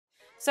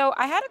So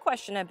I had a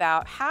question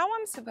about how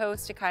I'm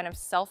supposed to kind of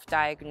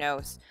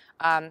self-diagnose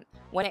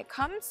when it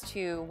comes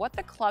to what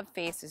the club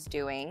face is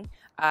doing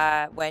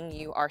when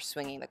you are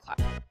swinging the club.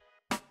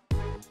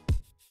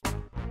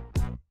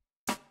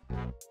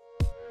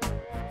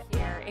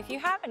 If you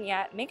haven't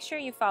yet, make sure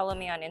you follow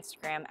me on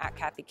Instagram at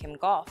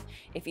CATHYKIMGOLF.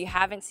 If you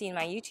haven't seen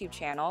my YouTube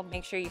channel,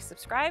 make sure you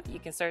subscribe. You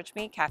can search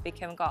me,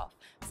 CATHYKIMGOLF.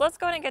 So let's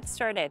go ahead and get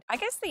started. I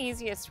guess the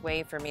easiest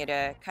way for me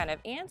to kind of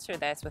answer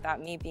this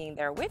without me being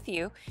there with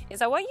you is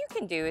that what you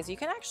can do is you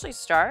can actually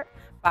start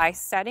by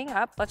setting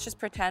up. Let's just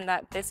pretend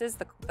that this is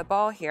the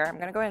ball here. I'm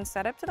going to go ahead and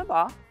set up to the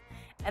ball.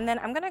 And then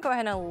I'm going to go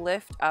ahead and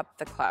lift up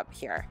the club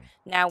here.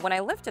 Now, when I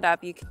lift it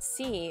up, you can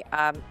see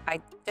I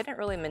didn't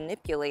really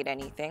manipulate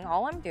anything.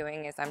 All I'm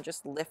doing is I'm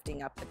just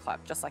lifting up the club,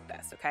 just like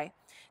this, okay?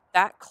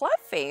 That club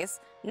face,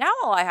 now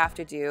all I have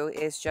to do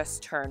is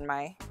just turn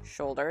my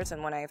shoulders.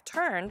 And when I have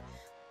turned,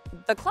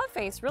 the club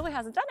face really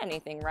hasn't done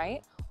anything,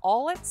 right?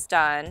 All it's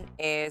done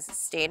is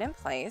stayed in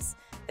place.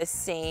 The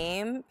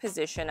same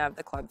position of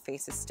the club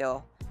face is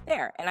still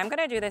there. And I'm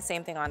going to do the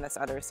same thing on this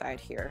other side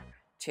here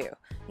too.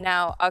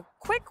 Now, a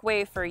quick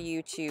way for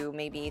you to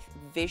maybe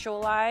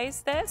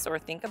visualize this or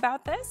think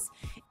about this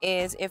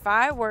is if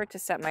I were to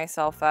set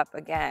myself up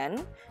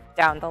again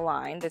down the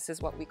line. This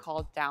is what we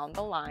call down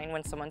the line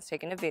when someone's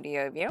taking a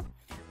video of you.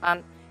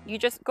 You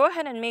just go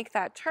ahead and make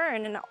that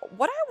turn, and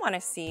what I want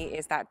to see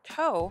is that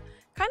toe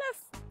kind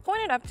of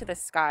pointed up to the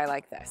sky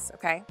like this,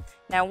 okay?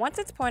 Now, once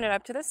it's pointed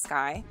up to the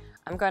sky,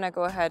 I'm going to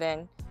go ahead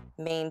and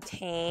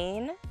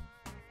maintain.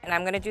 And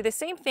I'm going to do the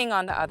same thing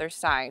on the other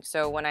side.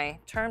 So when I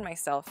turn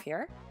myself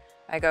here,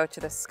 I go to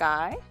the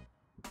sky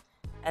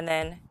and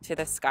then to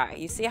the sky.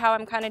 You see how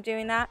I'm kind of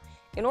doing that?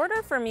 In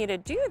order for me to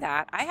do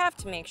that, I have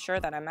to make sure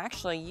that I'm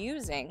actually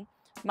using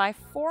my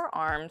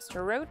forearms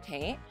to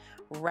rotate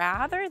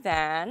rather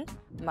than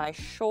my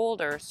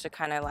shoulders to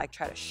kind of like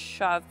try to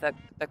shove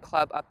the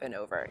club up and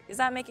over. Is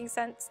that making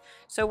sense?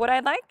 So what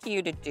I'd like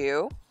you to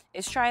do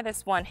is try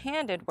this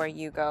one-handed where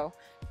you go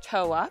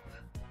toe up,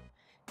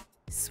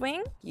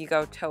 swing, you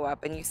go toe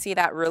up, and you see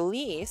that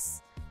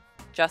release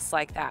just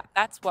like that.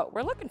 That's what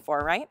we're looking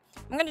for, right?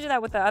 I'm going to do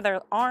that with the other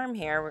arm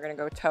here. We're going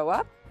to go toe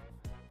up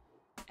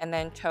and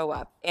then toe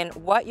up. And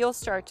what you'll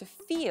start to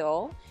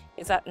feel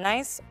is that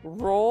nice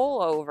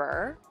roll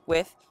over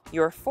with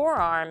your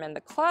forearm and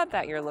the club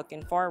that you're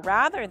looking for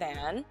rather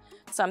than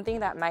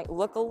something that might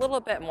look a little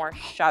bit more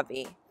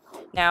shovey.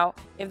 Now,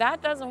 if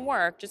that doesn't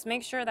work, just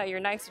make sure that you're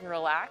nice and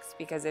relaxed,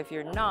 because if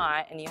you're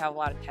not and you have a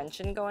lot of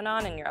tension going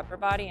on in your upper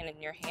body and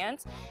in your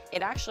hands,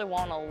 it actually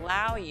won't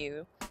allow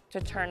you to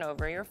turn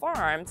over your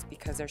forearms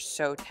because they're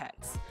so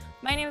tense.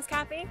 My name is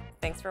Kathy.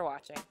 Thanks for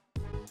watching.